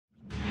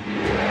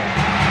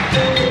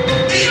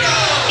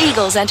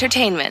Eagles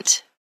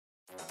Entertainment.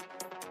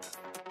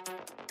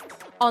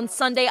 On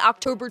Sunday,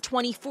 October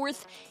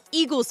 24th,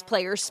 Eagles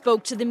players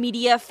spoke to the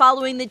media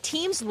following the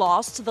team's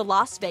loss to the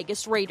Las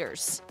Vegas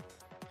Raiders.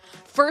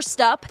 First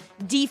up,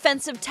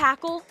 defensive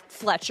tackle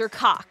Fletcher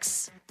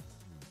Cox.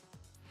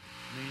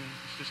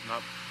 It's just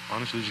not,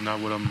 honestly, it's not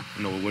what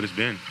what it's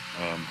been.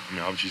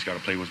 Obviously, it's got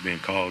to play what's being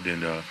called,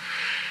 and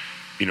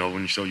when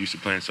you're so used to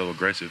playing so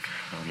aggressive,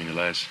 the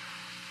last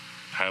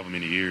however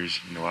many years,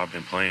 I've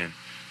been playing,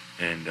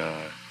 and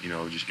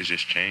it's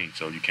just changed.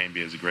 So you can't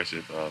be as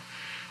aggressive. You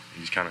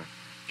just kind of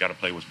got to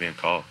play what's being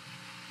called.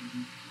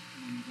 When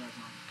you guys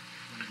aren't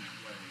playing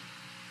that way,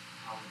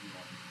 how would you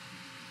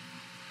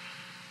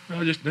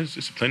like There's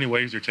just plenty of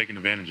ways they're taking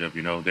advantage of.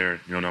 They're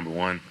number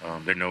one.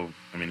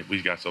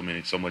 We've got so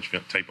much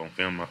tape on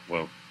film.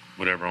 Well,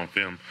 whatever on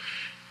film,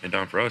 and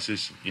done for us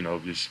is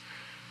just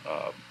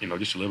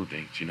little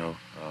things.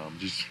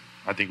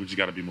 I think we just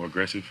got to be more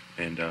aggressive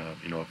and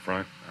up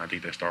front. I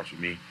think that starts with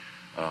me.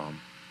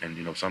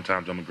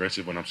 Sometimes I'm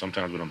aggressive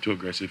sometimes when I'm too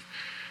aggressive.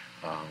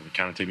 It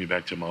kind of take me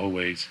back to my old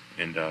ways,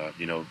 and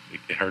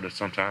it hurt us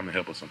sometimes and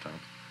help us sometimes.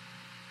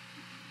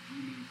 Do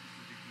you mean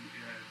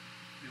specifically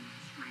there was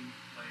a screen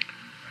play and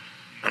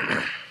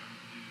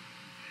you tried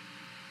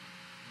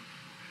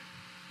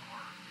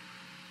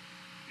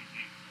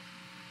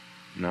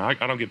to do No,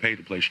 I don't get paid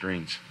to play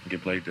screens. I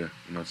get paid to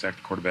sack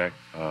the quarterback,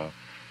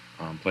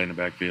 play in the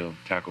backfield,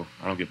 tackle.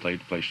 I don't get paid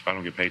to play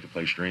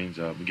screens.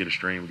 We get a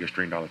screen. We get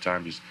screened all the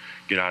time. Just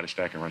get out of the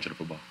stack and run to the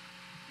football.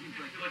 Do you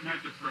feel like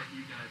not just for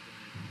you guys and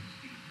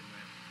Steve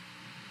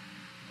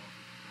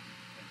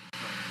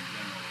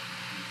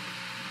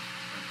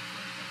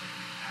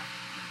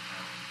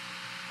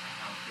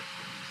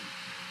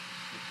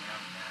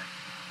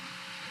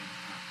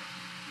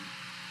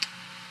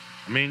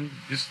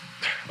Just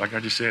like I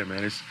just said,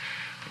 man. It's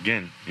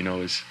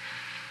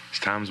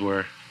times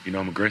where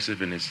I'm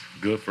aggressive and it's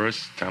good for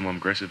us. Time I'm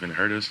aggressive and it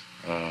hurt us.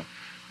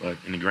 But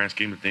in the grand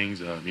scheme of things,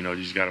 you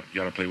just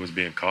gotta play what's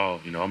being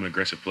called. I'm an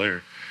aggressive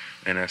player,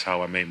 and that's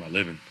how I made my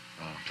living,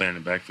 playing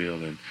in the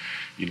backfield and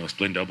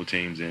splitting double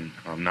teams. And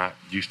I'm not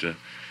used to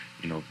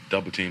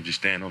double teams just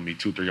stand on me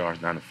 2-3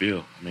 yards down the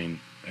field.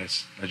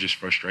 That's just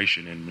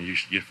frustration. And when you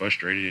get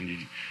frustrated and you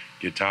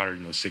get tired,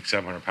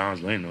 600-700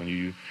 pounds landing on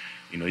you,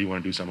 you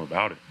want to do something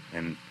about it.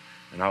 And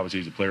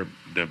obviously, as a player,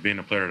 being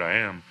the player that I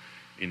am,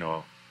 you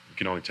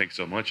can only take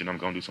so much, and I'm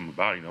going to do something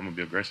about it. I'm going to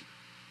be aggressive.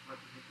 What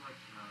does it look like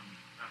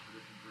after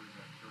this converted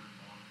that third and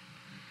long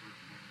in the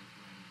first game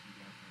when you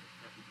guys had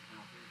accepted the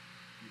penalty?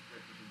 You said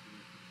something to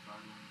the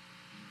sideline?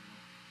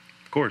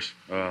 Of course.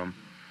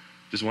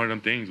 Just one of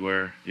them things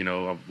where,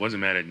 I wasn't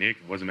mad at Nick.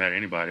 I wasn't mad at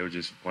anybody. It was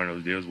just one of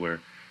those deals where,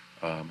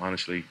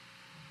 honestly,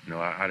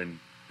 I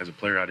didn't, as a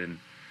player, I didn't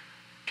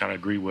kind of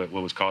agree with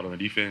what was called on the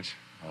defense.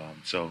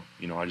 So,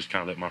 I just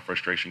kind of let my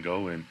frustration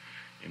go, and,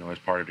 it's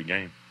part of the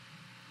game.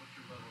 What's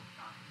your level of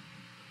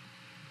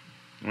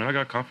confidence? I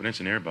got confidence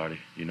in everybody,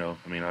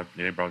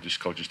 they brought this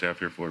coaching staff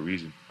here for a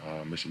reason.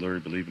 Mr.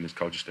 Lurie believed in his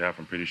coaching staff.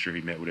 I'm pretty sure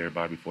he met with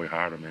everybody before he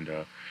hired them. And,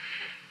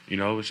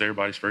 it's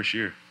everybody's first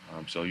year.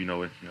 So,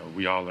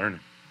 we all learning.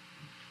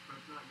 But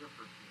it's not your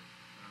first year.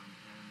 I'm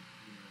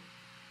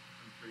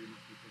sure you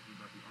must be thinking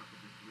about the arc of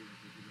your career.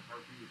 Is it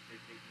hard for you to stay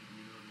patient when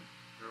you know that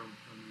there are only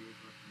so many years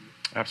left for you?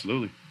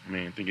 Absolutely.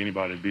 I think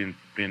anybody that's been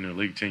in the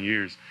league 10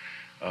 years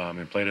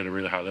and played at a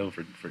really high level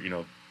for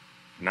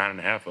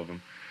 9.5 of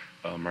them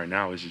right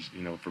now is just,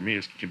 for me,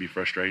 it can be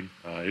frustrating.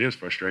 It is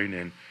frustrating.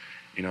 And,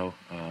 it's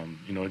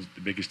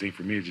the biggest thing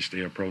for me is just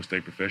stay a pro,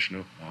 stay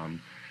professional. I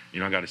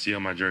got to see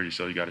on my jersey,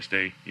 so you got to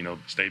stay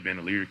being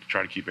a leader,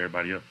 try to keep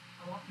everybody up.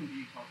 How often do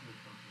you talk to the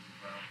coaches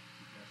about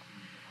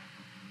suggestions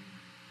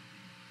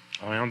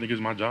that I don't think it's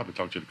my job to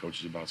talk to the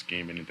coaches about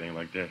scheme or anything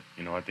like that.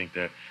 I think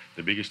that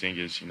the biggest thing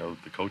is,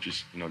 the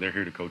coaches, they're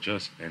here to coach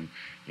us, and,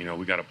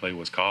 we got to play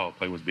what's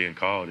being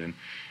called. And,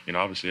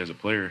 obviously as a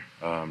player,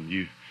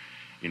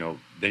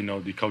 they know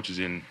the coaches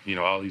and,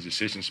 all these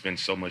assistants spend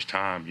so much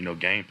time,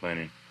 game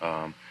planning.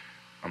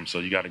 So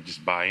you got to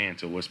just buy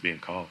into what's being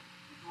called.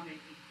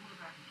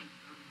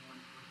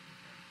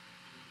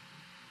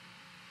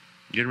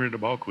 Getting rid of the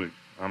ball quick.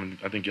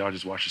 I think y'all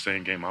just watch the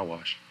same game I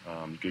watch.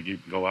 You could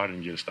go out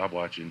and get a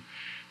stopwatch and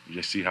you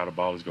just see how the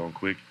ball is going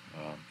quick.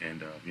 At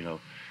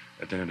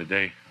the end of the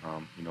day,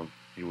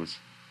 he was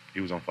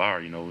on fire.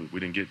 We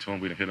didn't get to him.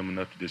 We didn't hit him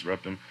enough to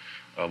disrupt him.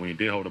 When he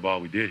did hold the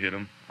ball, we did hit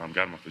him.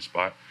 Got him off his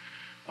spot.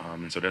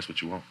 And so that's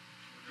what you want. Were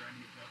there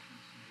any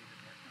adjustments made at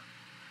that time?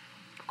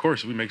 Of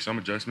course, we make some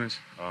adjustments,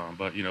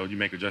 but you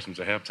make adjustments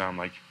at halftime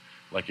like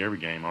every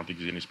game. I don't think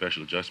there's any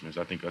special adjustments.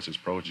 I think us as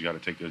pros, you got to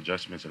take the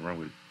adjustments and run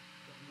with it.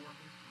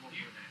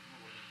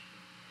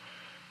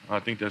 I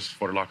think that's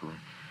for the locker room.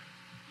 Do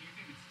you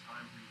think it's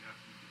time for you guys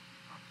to get some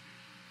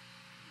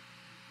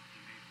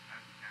conversations as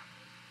a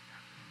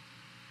captain?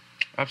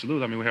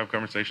 Absolutely. We have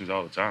conversations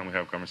all the time. We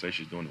have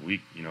conversations during the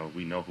week.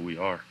 We know who we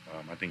are.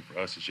 I think for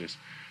us, it's just,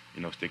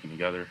 sticking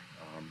together,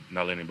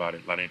 not letting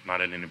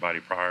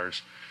anybody pry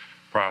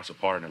us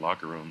apart in the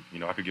locker room.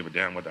 I could give a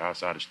damn what the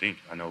outsiders think.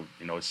 I know,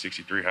 it's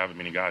 63, however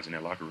many guys in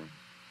that locker room.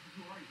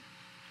 Who are you?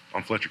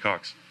 I'm Fletcher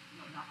Cox.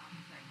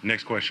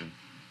 Next question.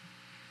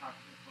 When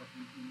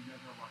you guys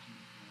are watching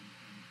this film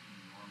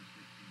and the arm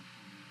mistakes being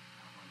pointed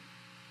out by the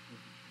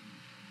coaches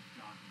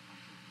and Jonathan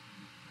Hunter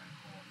for that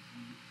call, is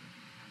he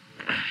essentially kind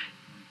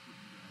of going to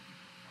put you guys in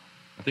that spot?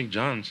 I think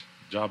John's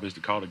job is to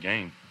call the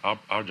game.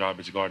 Our job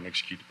is to guard and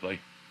execute the play.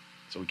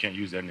 So we can't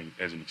use that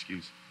as an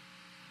excuse.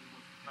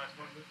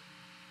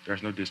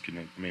 There's no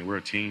disconnect. I mean, we're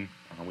a team.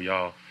 We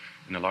all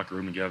in the locker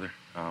room together.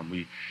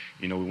 We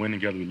win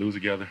together, we lose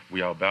together.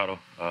 We all battle,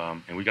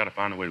 and we got to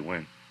find a way to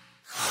win.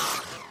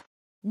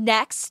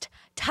 Next,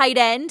 tight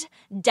end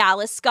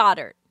Dallas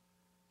Goedert.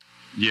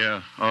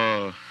 Yeah,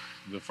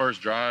 the first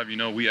drive,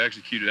 we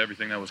executed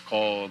everything that was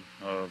called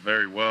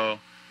very well.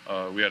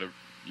 We had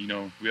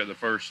the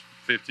first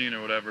 15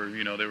 or whatever.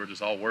 They were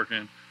just all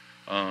working.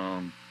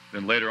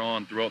 Then later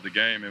on throughout the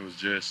game, it was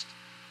just,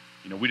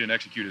 we didn't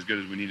execute as good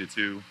as we needed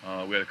to.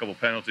 We had a couple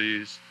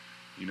penalties,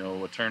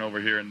 a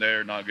turnover here and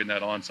there, not getting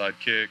that onside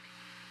kick.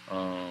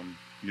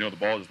 The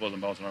ball just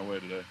wasn't bouncing our way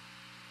today.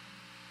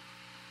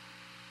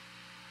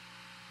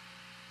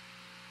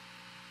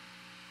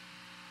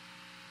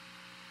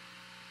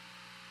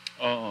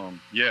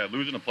 Yeah,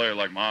 losing a player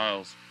like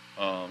Miles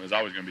is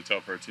always going to be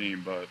tough for a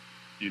team. But,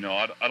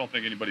 I don't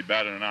think anybody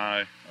batted an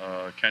eye.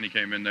 Kenny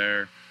came in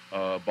there.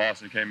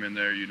 Boston came in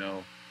there.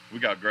 We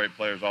got great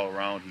players all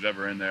around. Who's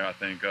ever in there, I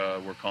think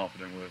we're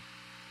confident with.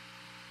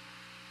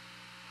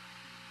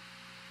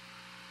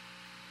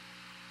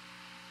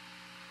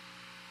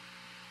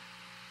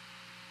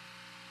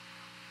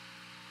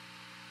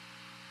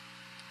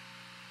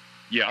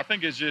 Yeah, I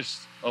think it's just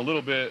a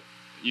little bit,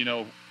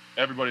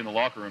 everybody in the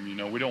locker room,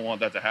 we don't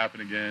want that to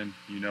happen again.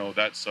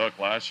 That sucked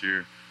last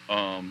year.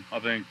 I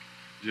think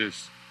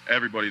just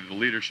everybody, the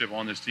leadership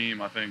on this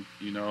team, I think,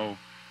 we're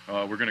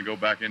going to go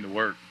back into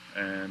work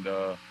and,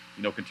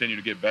 continue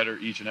to get better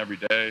each and every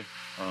day.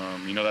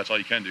 That's all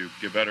you can do.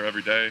 Get better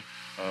every day,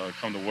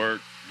 come to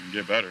work and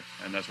get better.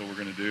 And that's what we're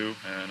going to do.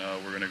 And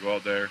we're going to go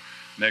out there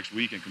next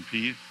week and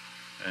compete.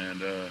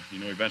 And,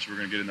 eventually we're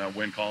going to get in that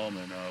win column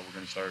and we're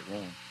going to start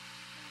rolling.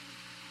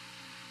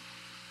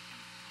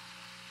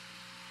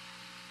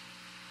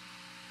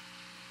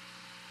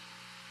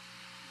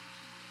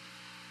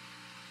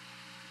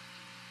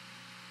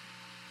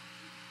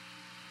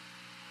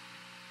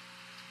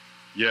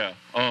 Yeah,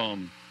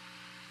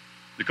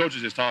 the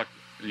coaches just talk,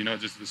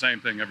 just the same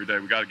thing every day.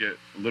 We got to get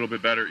a little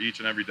bit better each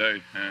and every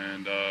day,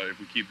 and if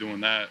we keep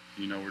doing that,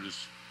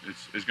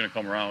 it's going to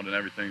come around and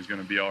everything's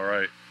going to be all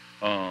right.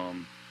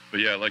 But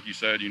yeah, like you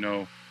said,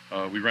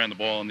 we ran the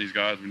ball on these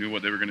guys. We knew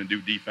what they were going to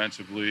do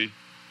defensively,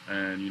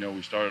 and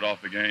we started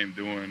off the game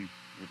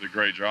with a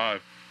great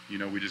drive.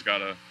 We just got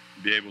to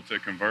be able to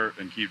convert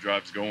and keep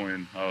drives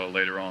going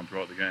later on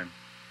throughout the game.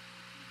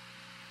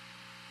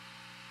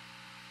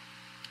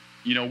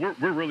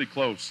 We're really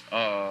close.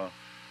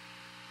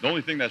 The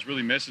only thing that's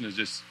really missing is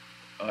just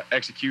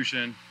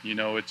execution.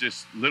 It's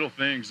just little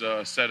things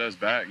set us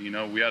back. We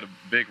had a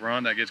big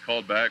run that gets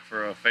called back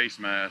for a face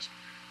mask.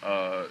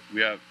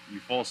 We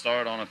full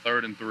start on a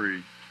 3rd and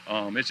 3.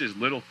 It's just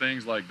little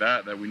things like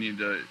that we need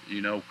to,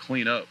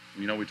 clean up.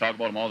 We talk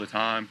about them all the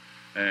time,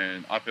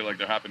 and I feel like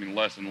they're happening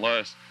less and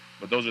less.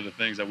 But those are the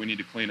things that we need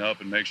to clean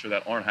up and make sure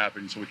that aren't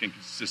happening so we can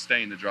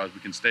sustain the drives. We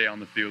can stay on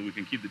the field. We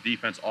can keep the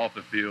defense off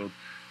the field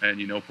and,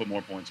 put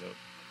more points up.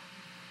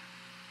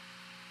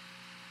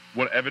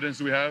 What evidence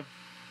do we have?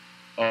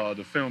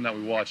 The film that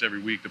we watch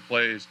every week, the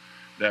plays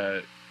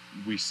that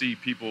we see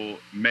people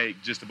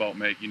just about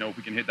make. If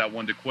we can hit that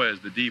one to Quez,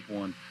 the deep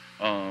one.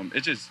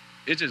 It's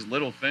just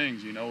little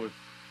things, if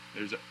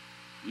there's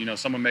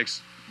someone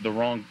goes the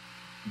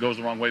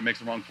wrong way, makes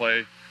the wrong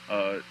play,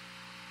 we're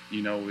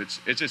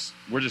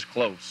just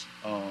close.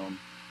 And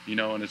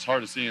it's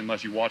hard to see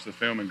unless you watch the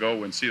film and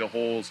go and see the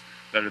holes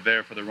that are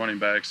there for the running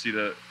backs, see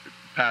the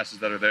passes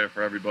that are there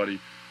for everybody.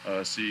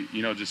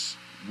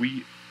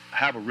 We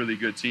have a really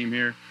good team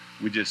here.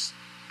 We just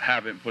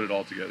haven't put it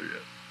all together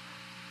yet.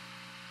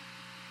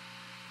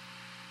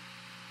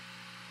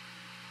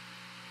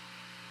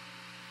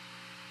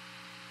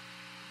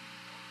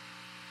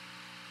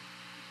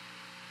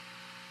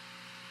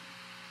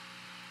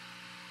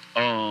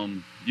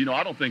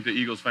 I don't think the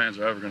Eagles fans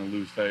are ever going to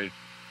lose faith.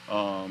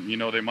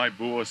 They might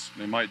boo us,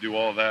 they might do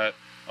all that,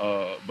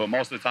 but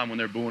most of the time when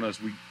they're booing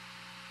us, we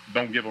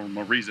don't give them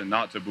a reason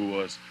not to boo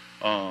us.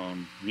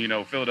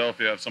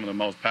 Philadelphia have some of the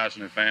most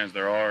passionate fans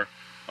there are,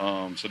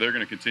 so they're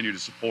going to continue to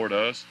support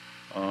us.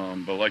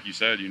 But like you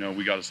said,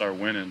 we got to start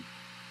winning.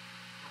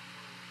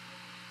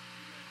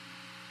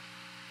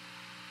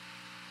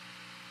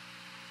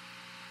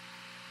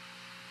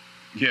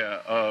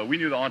 Yeah, we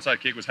knew the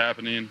onside kick was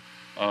happening.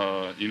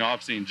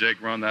 I've seen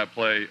Jake run that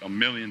play a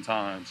million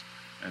times,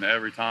 and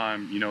every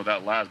time,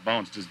 that last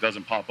bounce just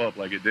doesn't pop up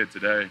like it did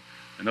today.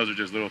 And those are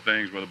just little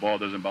things where the ball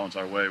doesn't bounce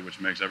our way,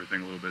 which makes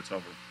everything a little bit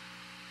tougher.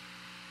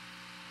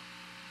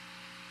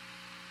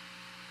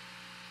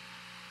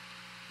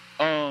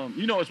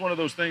 It's one of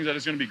those things that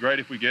it's going to be great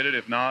if we get it.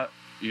 If not,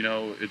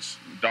 it's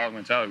dog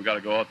mentality. We got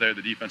to go out there.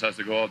 The defense has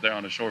to go out there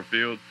on a short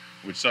field,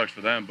 which sucks for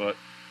them. But,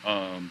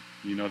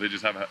 They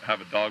just have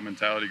a dog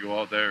mentality, go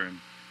out there and,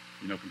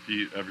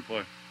 compete every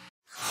play.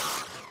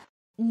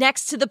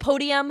 Next to the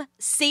podium,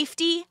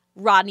 safety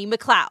Rodney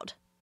McLeod.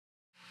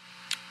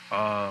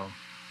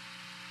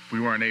 We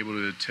weren't able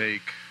to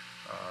take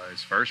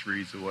his first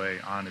reads away,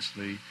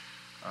 honestly.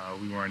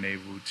 We weren't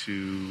able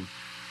to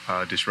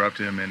disrupt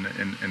him in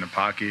the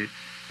pocket.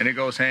 And it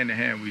goes hand in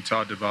hand. We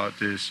talked about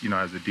this,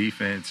 as a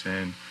defense,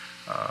 and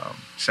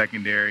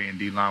secondary and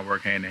D-line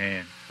work hand in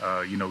hand.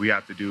 We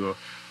have to do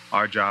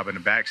our job in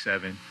the back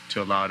seven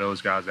to allow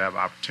those guys to have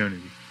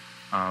opportunity.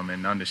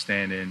 And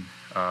understanding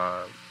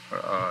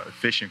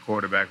efficient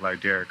quarterback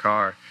like Derek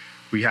Carr,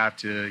 we have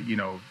to,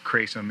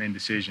 create some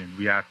indecision.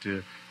 We have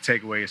to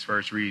take away his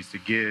first reads to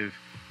give,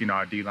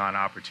 our D-line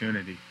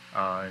opportunity.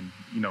 And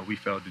we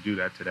failed to do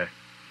that today.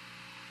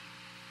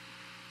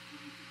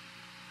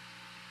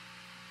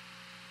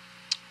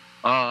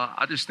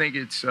 I just think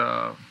it's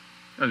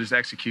just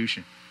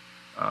execution.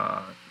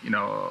 I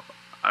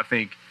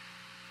think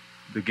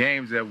the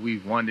games that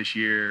we've won this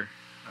year,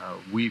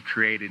 we've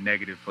created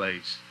negative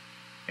plays.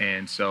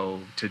 And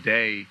so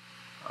today,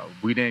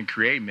 we didn't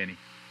create many.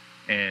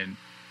 And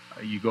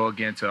you go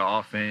against an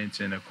offense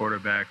and a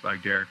quarterback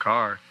like Derek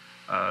Carr,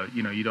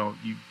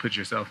 you put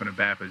yourself in a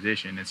bad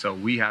position. And so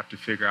we have to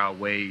figure out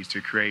ways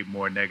to create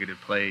more negative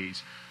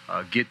plays,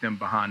 get them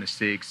behind the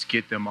sticks,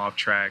 get them off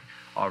track,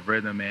 off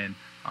rhythm. And,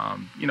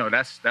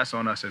 that's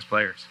on us as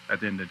players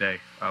at the end of the day.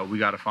 We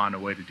got to find a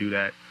way to do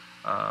that,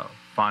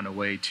 find a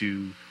way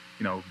to,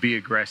 be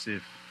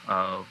aggressive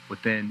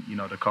within,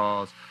 the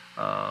calls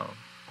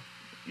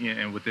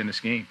and within the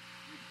scheme.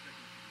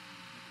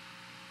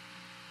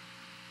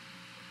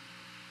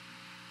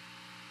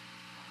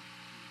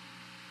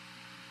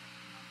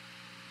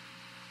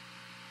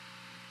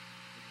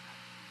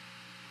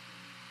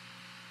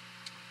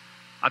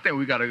 I think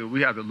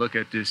we have to look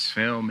at this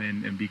film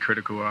and be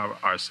critical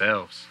of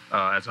ourselves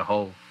as a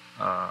whole.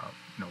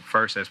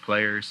 First as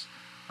players,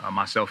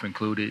 myself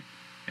included,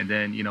 and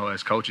then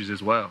as coaches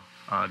as well,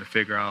 to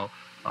figure out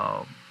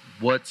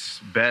what's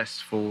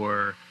best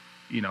for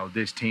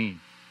this team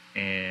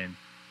and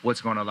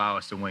what's going to allow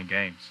us to win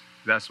games.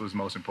 That's what's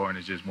most important,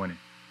 is just winning.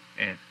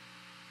 And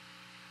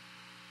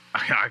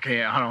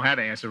I don't have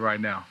the answer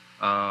right now.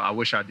 I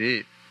wish I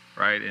did,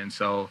 right? And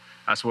so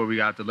that's where we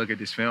got to look at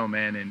this film,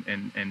 man,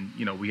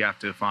 and we have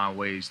to find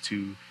ways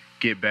to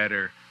get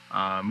better.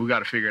 We got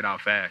to figure it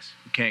out fast.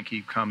 We can't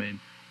keep coming,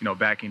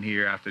 back in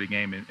here after the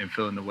game and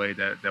feeling the way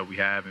that we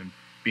have and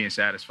being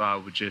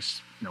satisfied with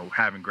just,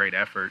 having great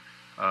effort.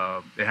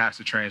 It has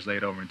to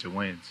translate over into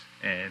wins.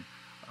 And,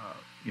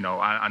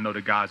 I know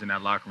the guys in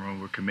that locker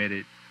room were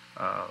committed.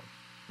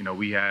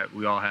 We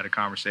all had a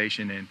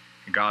conversation, and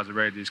guys are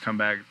ready to just come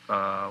back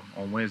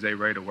on Wednesday,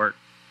 ready to work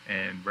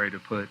and ready to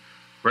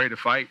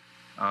fight.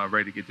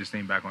 Ready to get this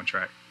thing back on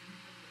track.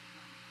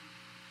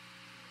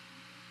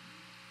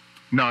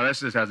 No, that's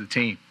just as a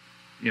team.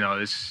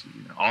 It's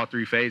all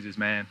three phases,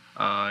 man.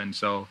 And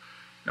so,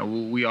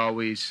 we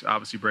always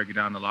obviously break it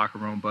down in the locker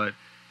room, but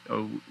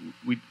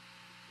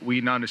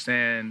we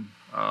understand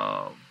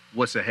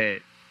what's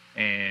ahead.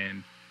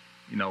 And,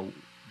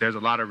 there's a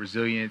lot of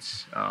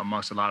resilience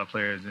amongst a lot of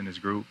players in this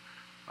group.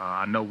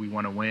 I know we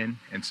want to win,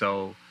 and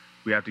so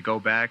we have to go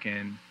back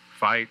and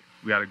fight.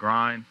 We got to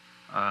grind.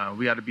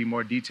 We got to be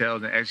more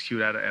detailed and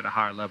execute at a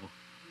higher level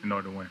in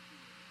order to win.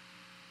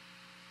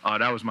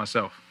 That was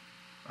myself.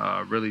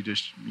 Really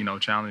just,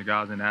 challenging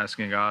guys and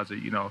asking guys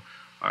that,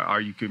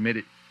 are you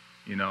committed,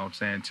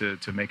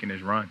 to making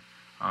this run?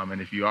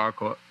 And if you are,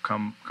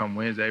 come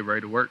Wednesday,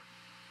 ready to work.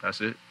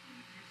 That's it.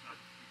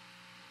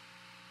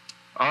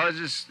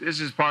 It's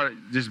just part of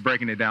just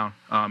breaking it down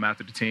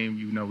after the team.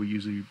 We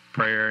usually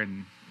prayer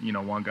and,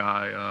 one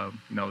guy,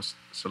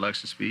 selects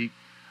to speak.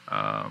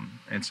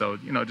 And so,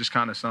 just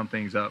kind of sum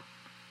things up.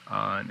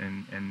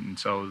 And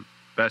so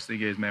best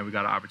thing is, man, we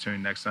got an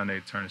opportunity next Sunday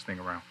to turn this thing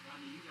around.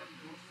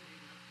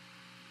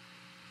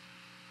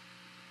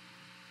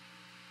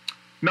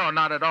 No,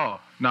 not at all.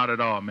 Not at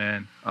all,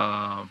 man.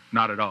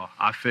 Not at all.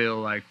 I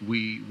feel like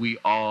we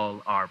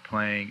all are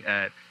playing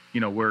at,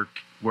 we're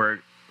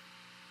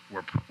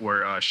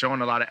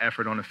showing a lot of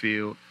effort on the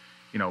field.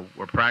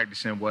 We're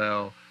practicing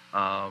well.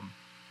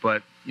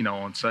 But,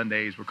 on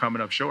Sundays, we're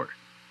coming up short.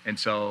 And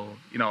so,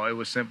 it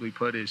was simply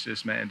put, it's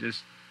just, man,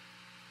 just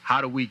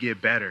how do we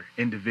get better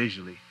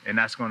individually? And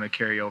that's going to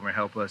carry over and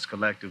help us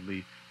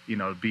collectively,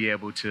 be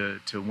able to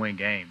win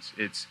games.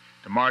 It's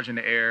the margin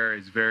of error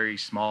is very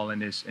small in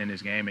this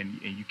game,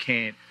 and you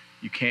can't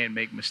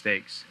make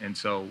mistakes. And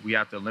so we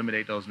have to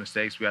eliminate those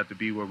mistakes. We have to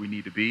be where we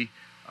need to be.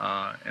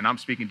 And I'm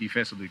speaking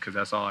defensively because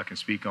that's all I can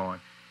speak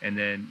on. And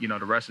then,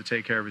 the rest will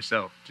take care of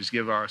itself. Just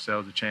give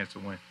ourselves a chance to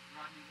win.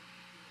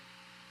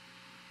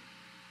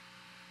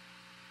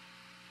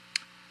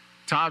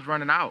 Time's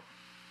running out.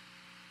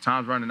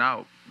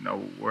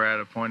 We're at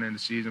a point in the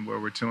season where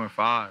we're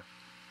 2-5.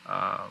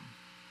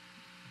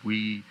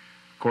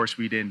 Of course,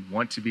 we didn't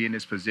want to be in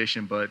this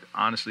position, but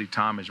honestly,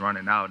 time is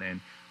running out,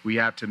 and we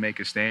have to make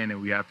a stand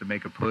and we have to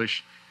make a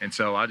push. And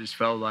so I just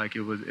felt like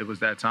it was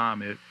that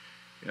time.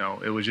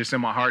 it was just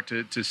in my heart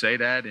to say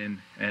that, and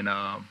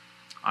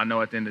I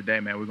know at the end of the day,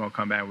 man, we're gonna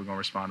come back, we're gonna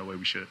respond the way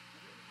we should.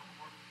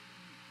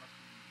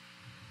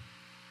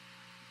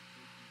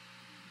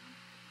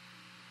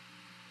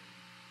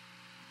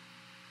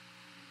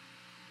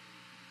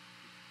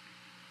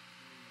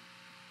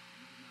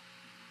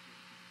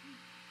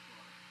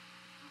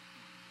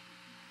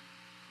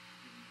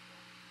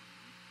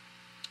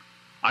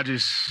 I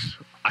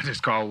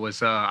just call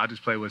what's I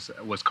just play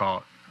what's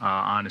called,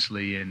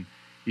 honestly, and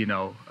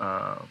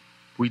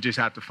we just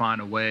have to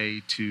find a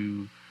way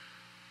to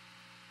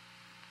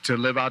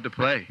live out the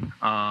play,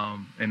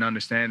 and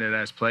understand that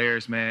as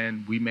players,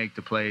 man, we make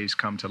the plays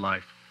come to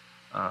life,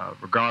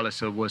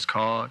 regardless of what's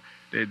called.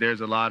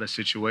 There's a lot of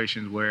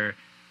situations where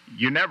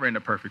you're never in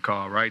a perfect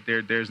call, right?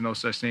 There's no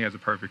such thing as a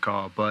perfect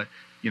call, but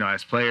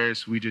as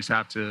players, we just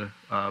have to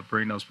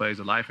bring those plays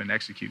to life and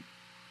execute.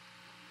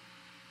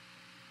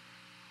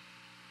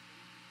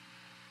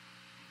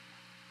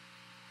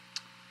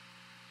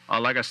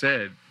 Like I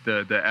said,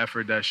 the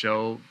effort that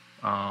showed,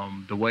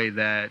 the way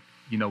that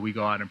we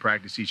go out and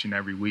practice each and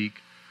every week,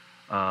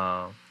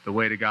 the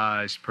way the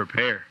guys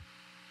prepare.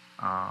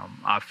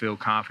 I feel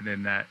confident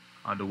in that.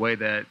 The way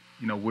that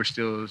we're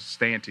still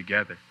staying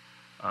together.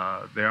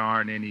 There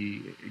aren't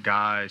any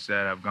guys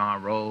that have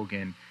gone rogue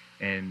and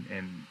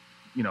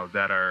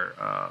that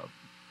are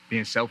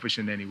being selfish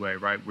in any way,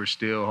 right? We're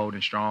still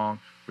holding strong.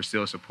 We're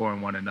still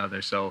supporting one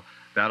another. So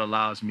that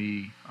allows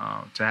me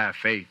to have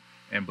faith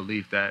and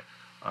belief that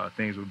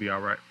things will be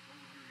all right.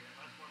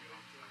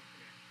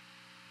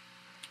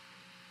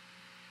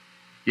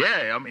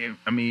 Yeah,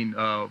 I mean,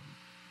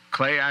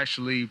 Clay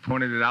actually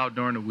pointed it out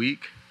during the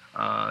week.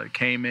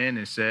 Came in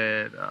and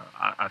said,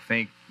 I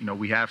think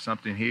we have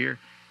something here,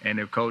 and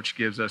if Coach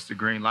gives us the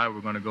green light,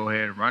 we're going to go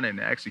ahead and run it and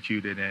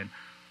execute it. And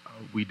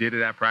we did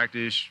it at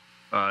practice.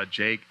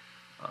 Jake,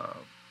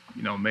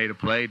 made a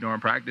play during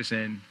practice,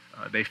 and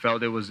they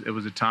felt it was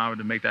a time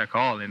to make that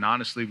call. And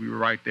honestly, we were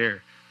right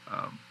there.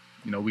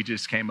 We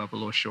just came up a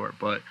little short,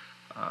 but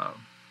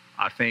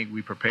I think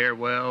we prepared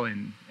well,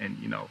 and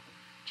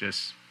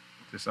just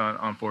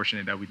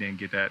unfortunate that we didn't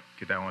get that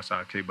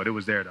onside kick, but it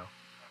was there though.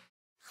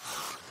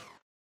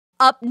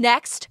 Up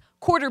next,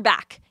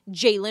 quarterback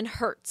Jalen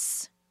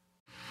Hurts.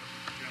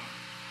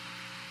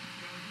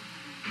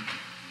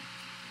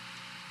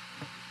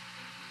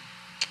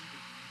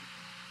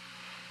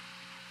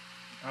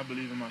 I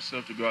believe in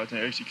myself to go out there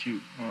and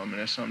execute, and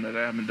that's something that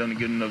I haven't done a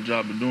good enough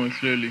job of doing.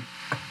 Clearly,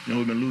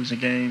 we've been losing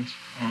games.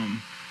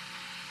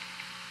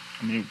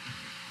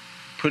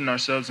 Putting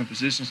ourselves in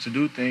positions to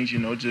do things,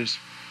 just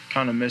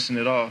kind of messing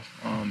it off,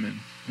 and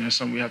that's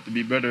something we have to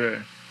be better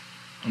at.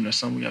 That's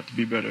something we have to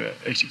be better at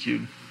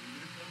executing.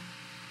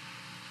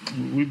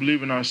 We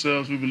believe in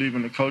ourselves. We believe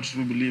in the coaches.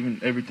 We believe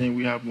in everything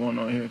we have going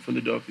on here in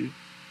Philadelphia.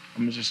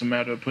 It's just a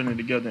matter of putting it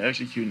together and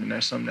executing, and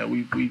that's something that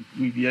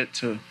we've yet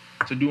to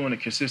do on a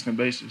consistent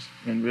basis.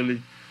 And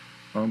really,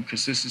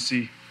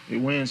 consistency, it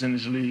wins in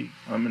this league.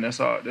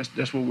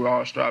 That's what we're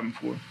all striving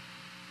for.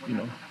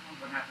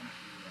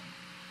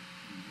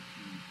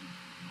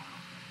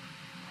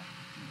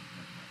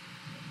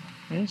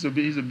 He's a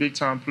big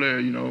time player,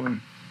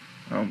 and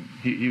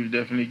he was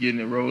definitely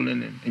getting it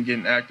rolling and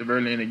getting active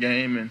early in the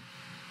game, and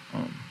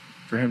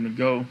for him to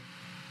go,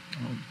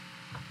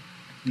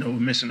 we're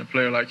missing a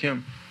player like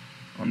him.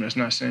 That's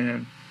not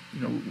saying,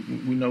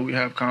 we know we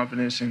have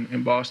confidence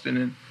in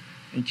Boston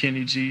and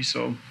Kenny G,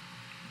 so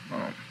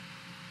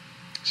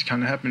it's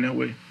kind of happened that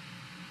way. You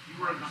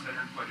were under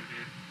center quite a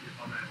bit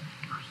on the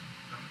first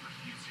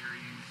few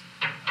series,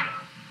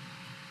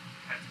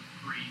 had some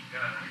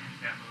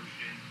that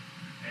motion,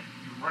 and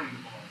you were running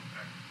the ball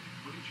effectively.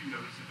 What did you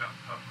notice about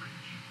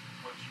coverage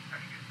once you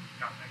kind of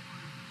got that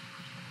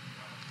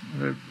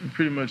groove? They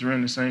pretty much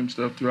ran the same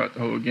stuff throughout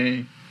the whole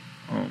game.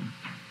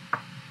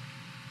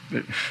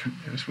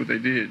 That's what they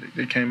did.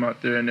 They came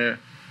out there and they're,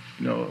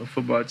 a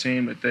football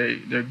team that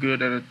they're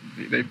good at.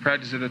 They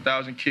practice at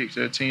 1,000 kicks.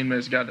 They're a team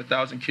that's got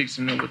 1,000 kicks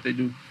and know what they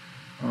do,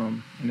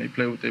 and they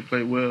play what they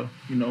play well.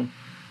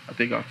 I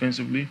think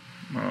offensively,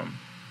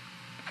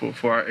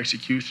 for our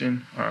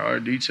execution, our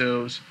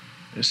details,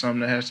 it's something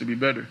that has to be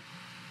better.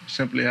 It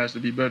simply has to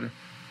be better.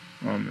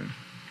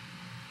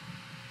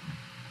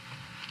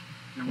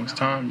 It's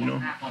time,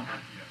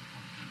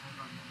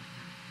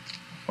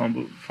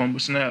 Fumble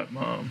snap.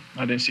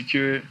 I didn't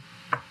secure it.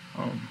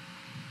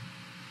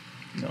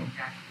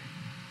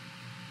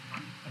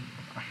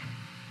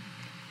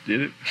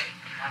 Did it?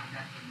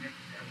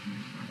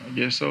 I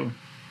guess so.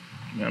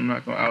 I'm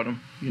not gonna out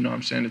him.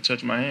 I'm saying to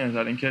touch my hands,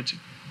 I didn't catch it.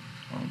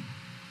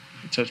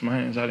 To touch my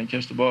hands, I didn't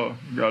catch the ball,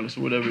 regardless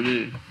of whatever it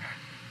is.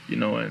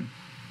 And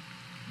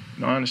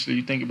honestly,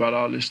 you think about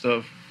all this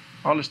stuff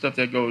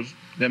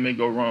that may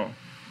go wrong,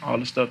 all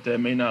the stuff that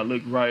may not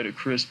look right or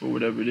crisp or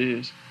whatever it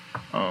is.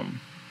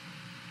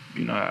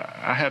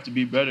 I have to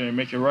be better and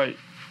make it right.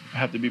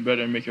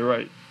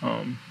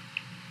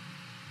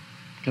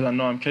 Because I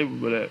know I'm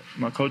capable of that.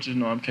 My coaches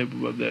know I'm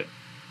capable of that.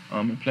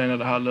 And playing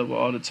at a high level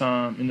all the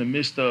time, in the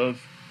midst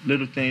of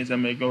little things that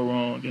may go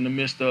wrong, in the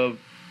midst of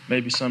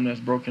maybe something that's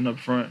broken up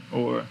front,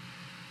 or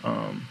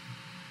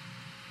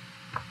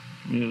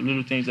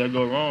Little things that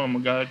go wrong, I'm a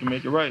guy that can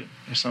make it right.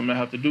 It's something I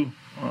have to do.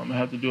 I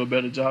have to do a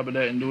better job of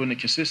that and doing it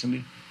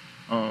consistently.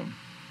 And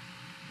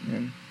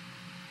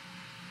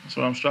that's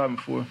what I'm striving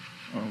for.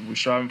 We're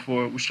striving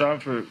for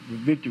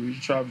victory. We're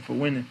striving for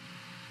winning.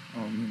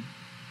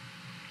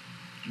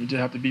 We just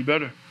have to be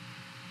better.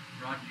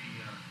 Rodney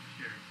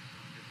shared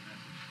his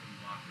message from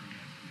the locker room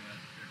as you guys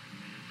are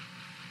committed.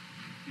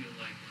 Do you feel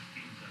like this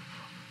team's at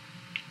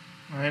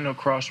crossroads? I ain't no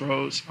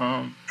crossroads.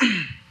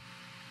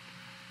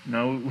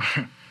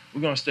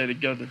 We're gonna stay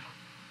together,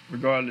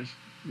 regardless.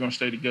 We're gonna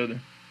stay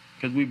together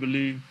because we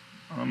believe.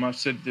 I've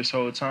said it this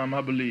whole time. I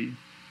believe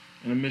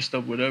in the midst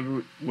of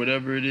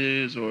whatever it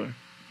is or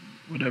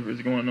whatever is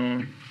going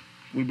on,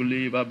 we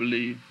believe. I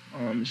believe.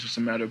 It's just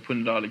a matter of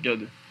putting it all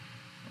together.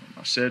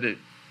 I said it.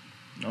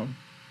 I'm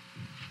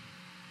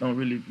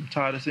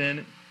tired of saying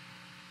it,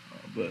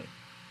 but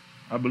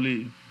I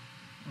believe.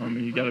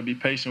 You got to be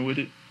patient with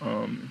it.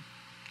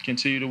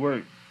 Continue to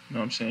work. You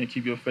know what I'm saying?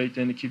 Keep your faith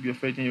in it. Keep your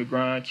faith in your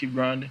grind. Keep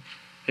grinding.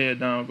 Head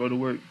down. Go to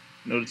work.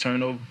 The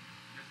turnover.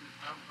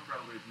 How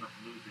probably is enough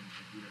losing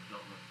if you have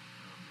dealt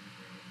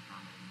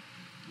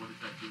with what does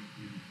that do to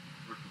you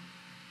personally?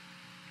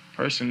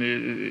 Personally,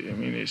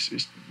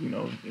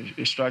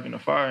 it's striking a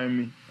fire in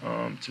me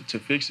to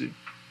fix it.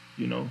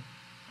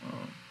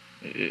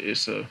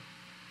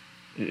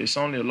 It's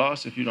only a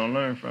loss if you don't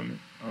learn from it.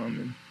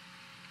 And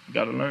you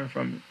got to learn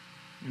from it.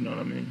 You know what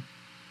I mean?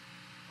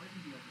 Why do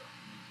you have the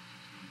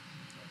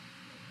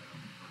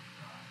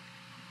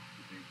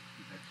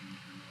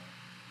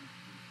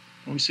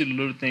When we see the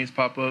little things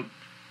pop up,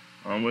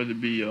 whether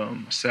it be a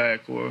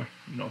sack or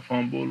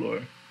fumble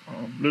or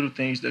little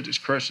things that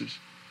just crush us,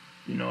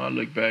 I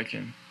look back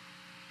and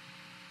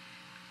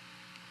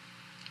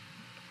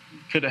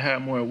could have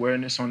had more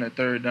awareness on that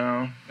third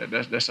down.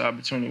 That's the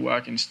opportunity where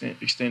I can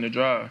extend the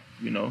drive.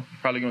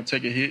 Probably gonna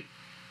take a hit.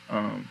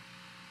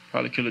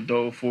 Probably could have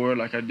dove forward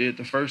like I did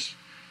the first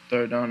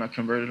third down. I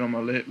converted on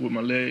with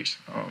my legs,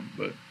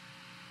 but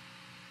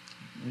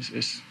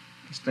it's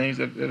things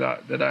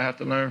that I have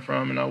to learn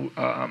from, and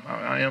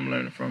I am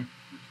learning from.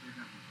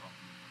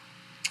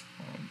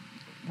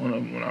 One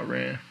of them when I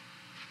ran,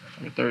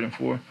 like 3rd and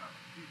 4. Do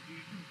you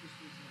think this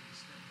was like a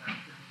step back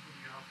then for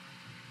the offense?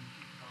 I mean, you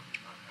keep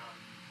talking about how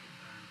you get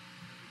better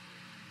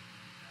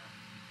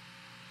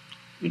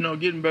every day.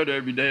 Getting better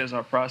every day is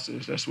our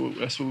process. That's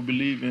what we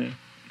believe in,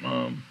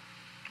 and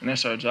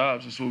that's our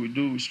jobs. That's what we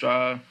do. We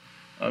strive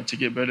to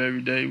get better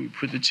every day. We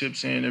put the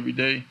chips in every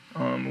day.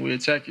 We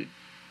attack it,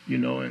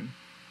 and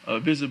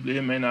visibly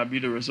it may not be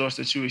the results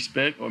that you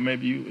expect or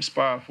maybe you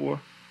aspire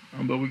for,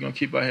 but we're gonna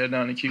keep our head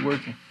down and keep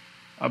working.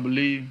 I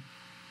believe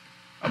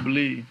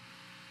wholeheartedly.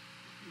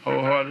 What do you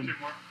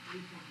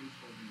think is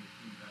holding the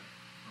team back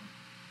from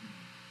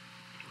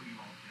putting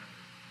all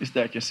together? It's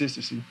that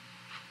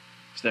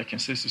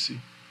consistency.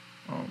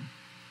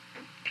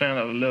 Playing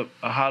at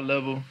a high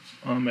level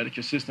at a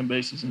consistent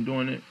basis and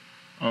doing it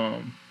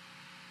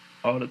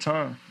all the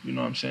time. You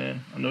know what I'm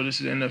saying? I know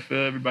this is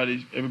NFL.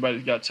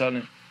 Everybody's got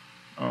talent.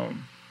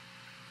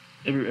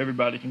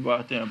 Everybody can go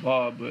out there and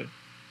ball, but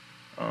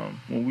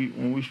when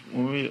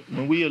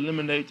we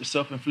eliminate the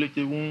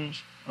self-inflicted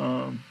wounds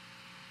and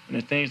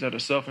the things that are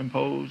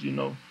self-imposed,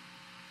 we're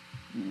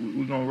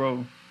gonna roll.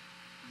 Is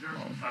there a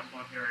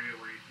spot area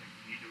where you think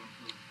you need to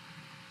improve?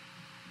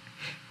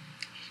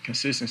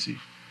 Consistency.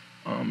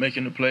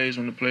 Making the plays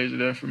when the plays are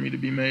there for me to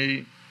be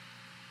made.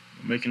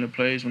 Making the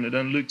plays when it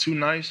doesn't look too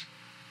nice.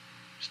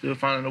 Still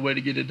finding a way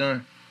to get it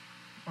done.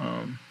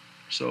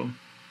 So,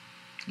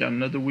 got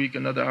another week,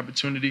 another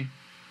opportunity.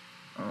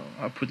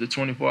 I put the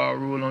 24-hour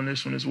rule on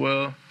this one as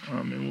well,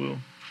 and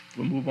we'll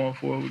move on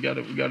forward. We got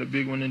a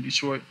big one in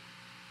Detroit.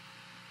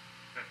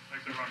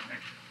 Thanks, everyone.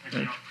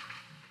 Thanks.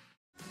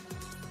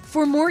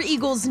 For more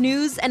Eagles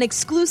news and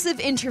exclusive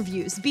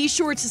interviews, be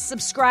sure to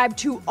subscribe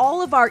to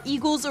all of our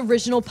Eagles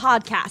original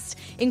podcasts,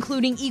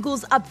 including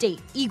Eagles Update,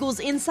 Eagles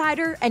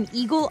Insider, and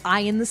Eagle Eye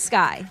in the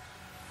Sky.